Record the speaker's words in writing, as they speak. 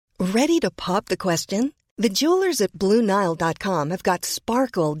Ready to pop the question? The jewelers at BlueNile.com have got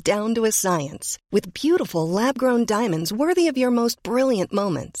sparkle down to a science with beautiful lab-grown diamonds worthy of your most brilliant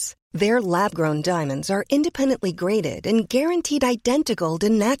moments. Their lab-grown diamonds are independently graded and guaranteed identical to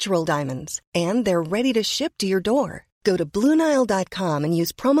natural diamonds, and they're ready to ship to your door. Go to BlueNile.com and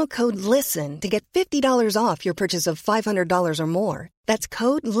use promo code LISTEN to get $50 off your purchase of $500 or more. That's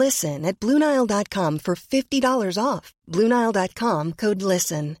code LISTEN at BlueNile.com for $50 off. BlueNile.com, code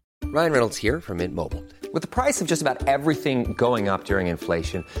LISTEN. Ryan Reynolds here from Mint Mobile. With the price of just about everything going up during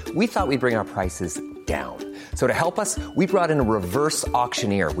inflation, we thought we'd bring our prices down. So to help us, we brought in a reverse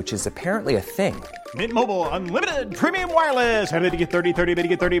auctioneer, which is apparently a thing. Mint Mobile Unlimited Premium Wireless. How to get 30, 30, bit to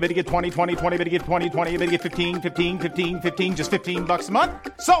get 30, bit to get 20, 20, 20, bit to get 20, 20, bit to get 15, 15, 15, 15, just $15 a month?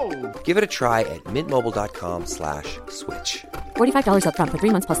 Sold! Give it a try at mintmobile.com/switch. $45 up front for 3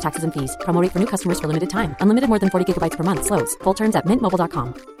 months plus taxes and fees. Promo rate for new customers for limited time. Unlimited more than 40 gigabytes per month. Slows full terms at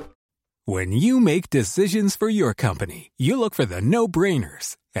mintmobile.com. When you make decisions for your company, you look for the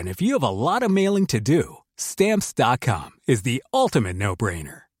no-brainers. And if you have a lot of mailing to do, Stamps.com is the ultimate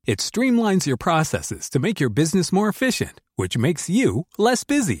no-brainer. It streamlines your processes to make your business more efficient, which makes you less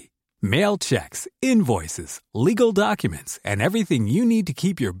busy. Mail checks, invoices, legal documents, and everything you need to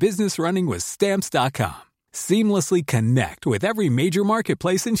keep your business running with Stamps.com. Seamlessly connect with every major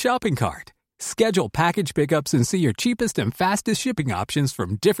marketplace and shopping cart. Schedule package pickups and see your cheapest and fastest shipping options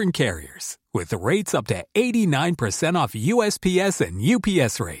from different carriers, with rates up to 89% off USPS and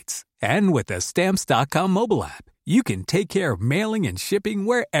UPS rates. And with the Stamps.com mobile app, you can take care of mailing and shipping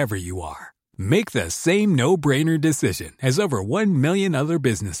wherever you are. Make the same no-brainer decision as over 1 million other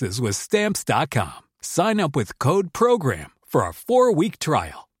businesses with Stamps.com. Sign up with code PROGRAM for a 4-week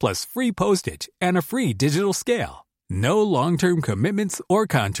trial, plus free postage and a free digital scale. No long-term commitments or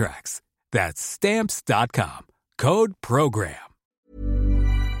contracts. That's Stamps.com. Code PROGRAM.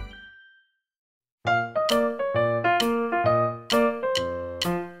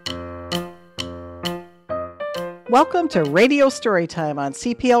 Welcome to Radio Storytime on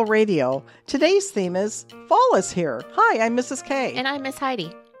CPL Radio. Today's theme is Fall is Here. Hi, I'm Mrs. K. And I'm Miss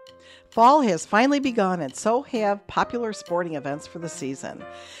Heidi. Fall has finally begun, and so have popular sporting events for the season.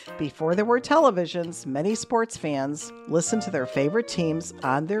 Before there were televisions, many sports fans listened to their favorite teams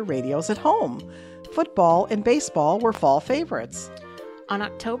on their radios at home. Football and baseball were fall favorites. On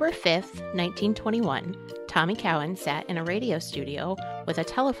October 5th, 1921, Tommy Cowan sat in a radio studio with a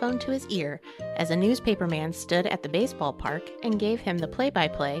telephone to his ear as a newspaperman stood at the baseball park and gave him the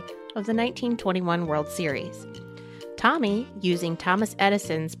play-by-play of the 1921 World Series. Tommy, using Thomas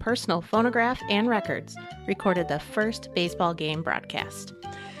Edison's personal phonograph and records, recorded the first baseball game broadcast.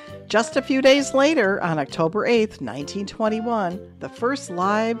 Just a few days later, on October 8th, 1921, the first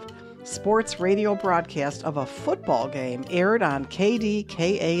live sports radio broadcast of a football game aired on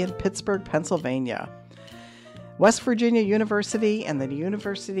KDKA in Pittsburgh, Pennsylvania. West Virginia University and the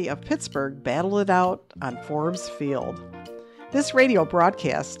University of Pittsburgh battled it out on Forbes Field. This radio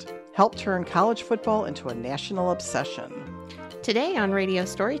broadcast helped turn college football into a national obsession. Today on Radio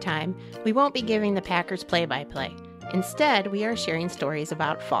Storytime, we won't be giving the Packers play-by-play. Instead, we are sharing stories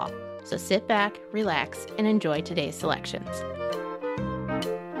about fall. So sit back, relax, and enjoy today's selections.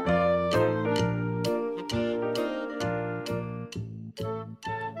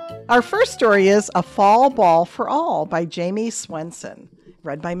 Our first story is A Fall Ball for All by Jamie Swenson,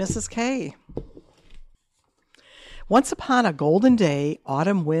 read by Mrs. K. Once upon a golden day,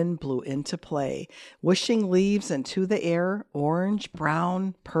 autumn wind blew into play, wishing leaves into the air, orange,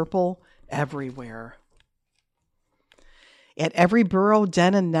 brown, purple, everywhere. At every burrow,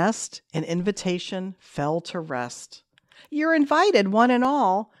 den, and nest, an invitation fell to rest. You're invited, one and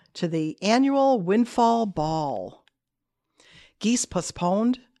all, to the annual Windfall Ball. Geese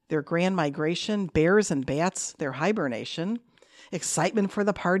postponed their grand migration, bears and bats their hibernation. Excitement for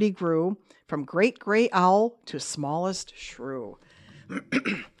the party grew, from great gray owl to smallest shrew.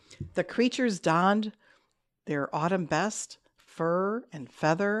 The creatures donned their autumn best, fur and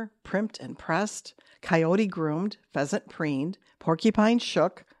feather, primped and pressed, coyote groomed, pheasant preened, porcupine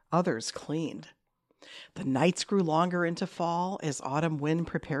shook, others cleaned. The nights grew longer into fall as autumn wind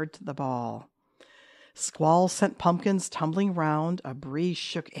prepared to the ball. Squalls sent pumpkins tumbling round, a breeze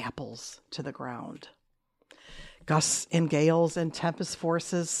shook apples to the ground. Gusts and gales and tempest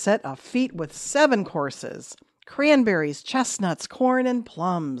forces set a feat with 7 courses, cranberries, chestnuts, corn, and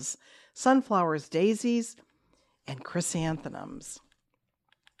plums, sunflowers, daisies, and chrysanthemums.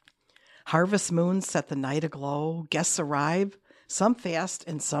 Harvest moons set the night aglow, guests arrive, some fast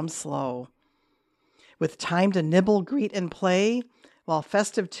and some slow. With time to nibble, greet, and play, while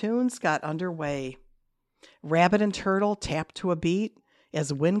festive tunes got underway. Rabbit and turtle tapped to a beat,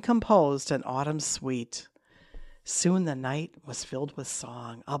 as wind composed an autumn sweet. Soon the night was filled with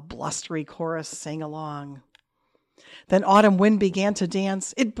song, a blustery chorus sang along. Then autumn wind began to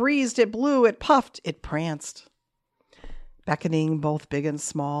dance. It breezed, it blew, it puffed, it pranced, beckoning both big and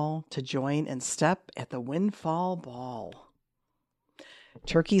small to join in step at the windfall ball.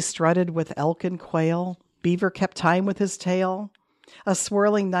 Turkey strutted with elk and quail. Beaver kept time with his tail. A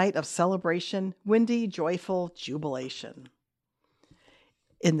swirling night of celebration, windy, joyful jubilation.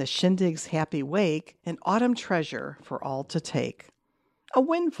 In the shindig's happy wake, an autumn treasure for all to take. A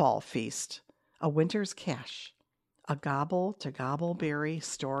windfall feast, a winter's cache, a gobble to gobble berry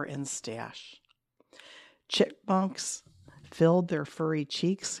store and stash. Chipmunks filled their furry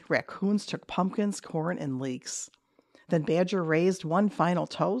cheeks, raccoons took pumpkins, corn, and leeks. Then Badger raised one final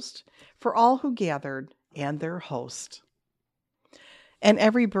toast for all who gathered and their host. And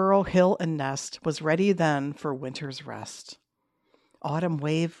every burrow, hill, and nest was ready then for winter's rest. Autumn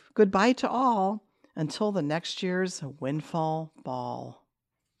waved goodbye to all until the next year's windfall ball.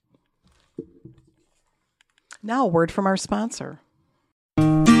 Now a word from our sponsor.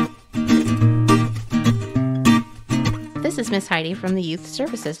 This is Miss Heidi from the Youth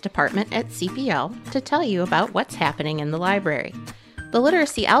Services Department at CPL to tell you about what's happening in the library. The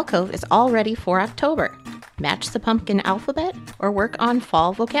Literacy Alcove is all ready for October. Match the pumpkin alphabet or work on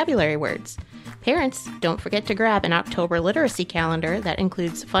fall vocabulary words. Parents, don't forget to grab an October literacy calendar that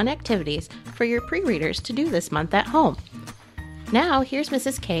includes fun activities for your pre-readers to do this month at home. Now, here's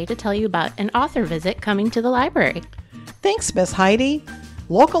Mrs. K to tell you about an author visit coming to the library. Thanks, Miss Heidi.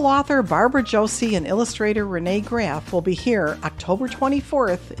 Local author Barbara Josie and illustrator Renee Graff will be here October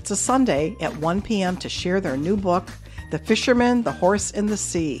 24th. It's a Sunday at 1 p.m. to share their new book, The Fisherman, the Horse, and the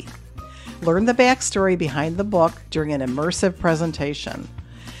Sea. Learn the backstory behind the book during an immersive presentation.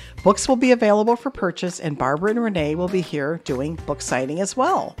 Books will be available for purchase, and Barbara and Renee will be here doing book signing as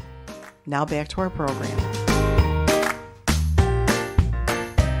well. Now back to our program.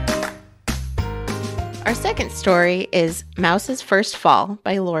 Our second story is Mouse's First Fall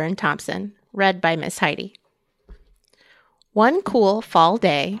by Lauren Thompson, read by Miss Heidi. One cool fall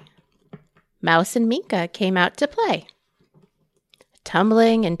day, Mouse and Minka came out to play.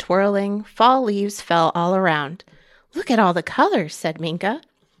 Tumbling and twirling, fall leaves fell all around. "Look at all the colors," said Minka.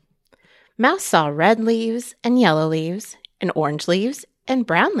 Mouse saw red leaves and yellow leaves and orange leaves and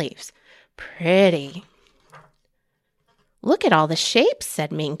brown leaves. "Pretty." "Look at all the shapes,"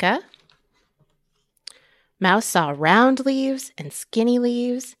 said Minka. Mouse saw round leaves and skinny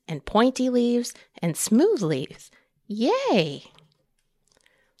leaves and pointy leaves and smooth leaves. "Yay!"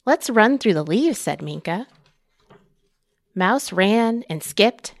 "Let's run through the leaves," said Minka. Mouse ran and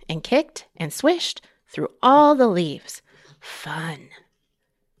skipped and kicked and swished through all the leaves. Fun.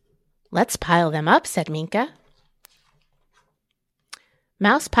 "Let's pile them up," said Minka.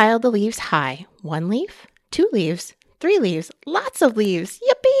 Mouse piled the leaves high. 1 leaf, 2 leaves, 3 leaves, lots of leaves.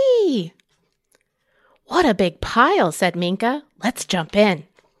 Yippee! "What a big pile," said Minka. "Let's jump in."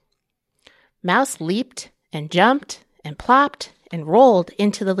 Mouse leaped and jumped and plopped and rolled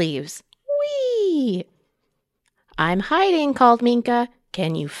into the leaves. Whee! "I'm hiding," called Minka.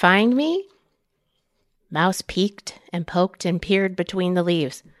 "Can you find me?" Mouse peeked and poked and peered between the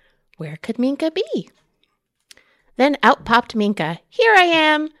leaves. Where could Minka be? Then out popped Minka. "Here I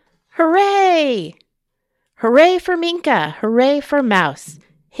am! Hooray! Hooray for Minka! Hooray for Mouse!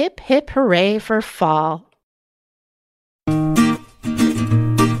 Hip, hip, hooray for fall!"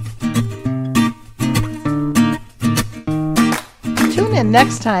 Tune in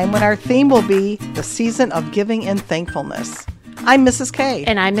next time when our theme will be the season of giving and thankfulness. I'm Mrs. K.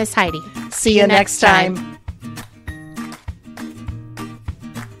 And I'm Miss Heidi. See you next time.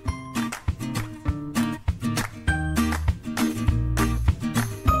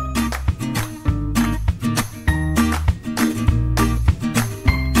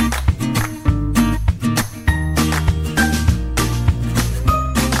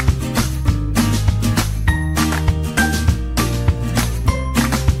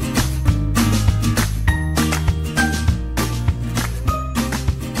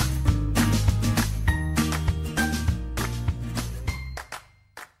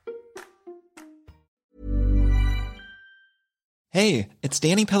 Hey, it's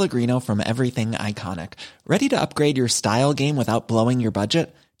Danny Pellegrino from Everything Iconic. Ready to upgrade your style game without blowing your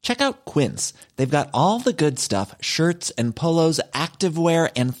budget? Check out Quince. They've got all the good stuff, shirts and polos,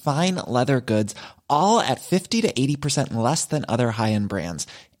 activewear, and fine leather goods, all at 50 to 80% less than other high-end brands.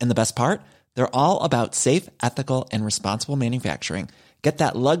 And the best part? They're all about safe, ethical, and responsible manufacturing. Get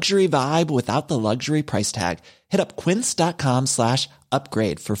that luxury vibe without the luxury price tag. Hit up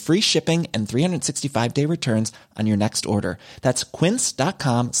quince.com/upgrade for free shipping and 365-day returns on your next order. That's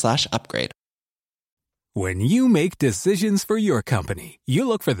quince.com/upgrade. When you make decisions for your company, you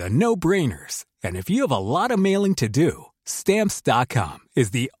look for the no-brainers. And if you have a lot of mailing to do, Stamps.com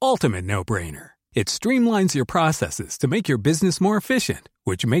is the ultimate no-brainer. It streamlines your processes to make your business more efficient,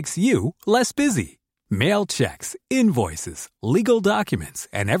 which makes you less busy. Mail checks, invoices, legal documents,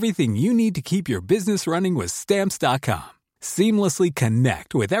 and everything you need to keep your business running with Stamps.com. Seamlessly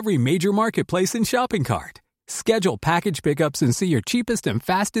connect with every major marketplace and shopping cart. Schedule package pickups and see your cheapest and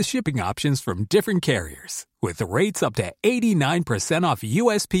fastest shipping options from different carriers, with rates up to 89% off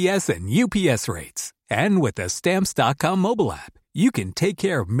USPS and UPS rates. And with the Stamps.com mobile app, you can take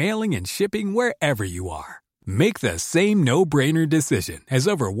care of mailing and shipping wherever you are. Make the same no-brainer decision as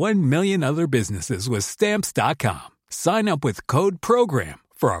over 1 million other businesses with Stamps.com. Sign up with code PROGRAM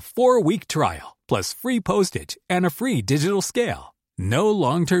for a 4-week trial, plus free postage and a free digital scale. No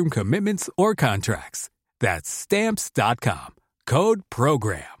long-term commitments or contracts. That's Stamps.com. Code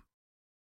PROGRAM.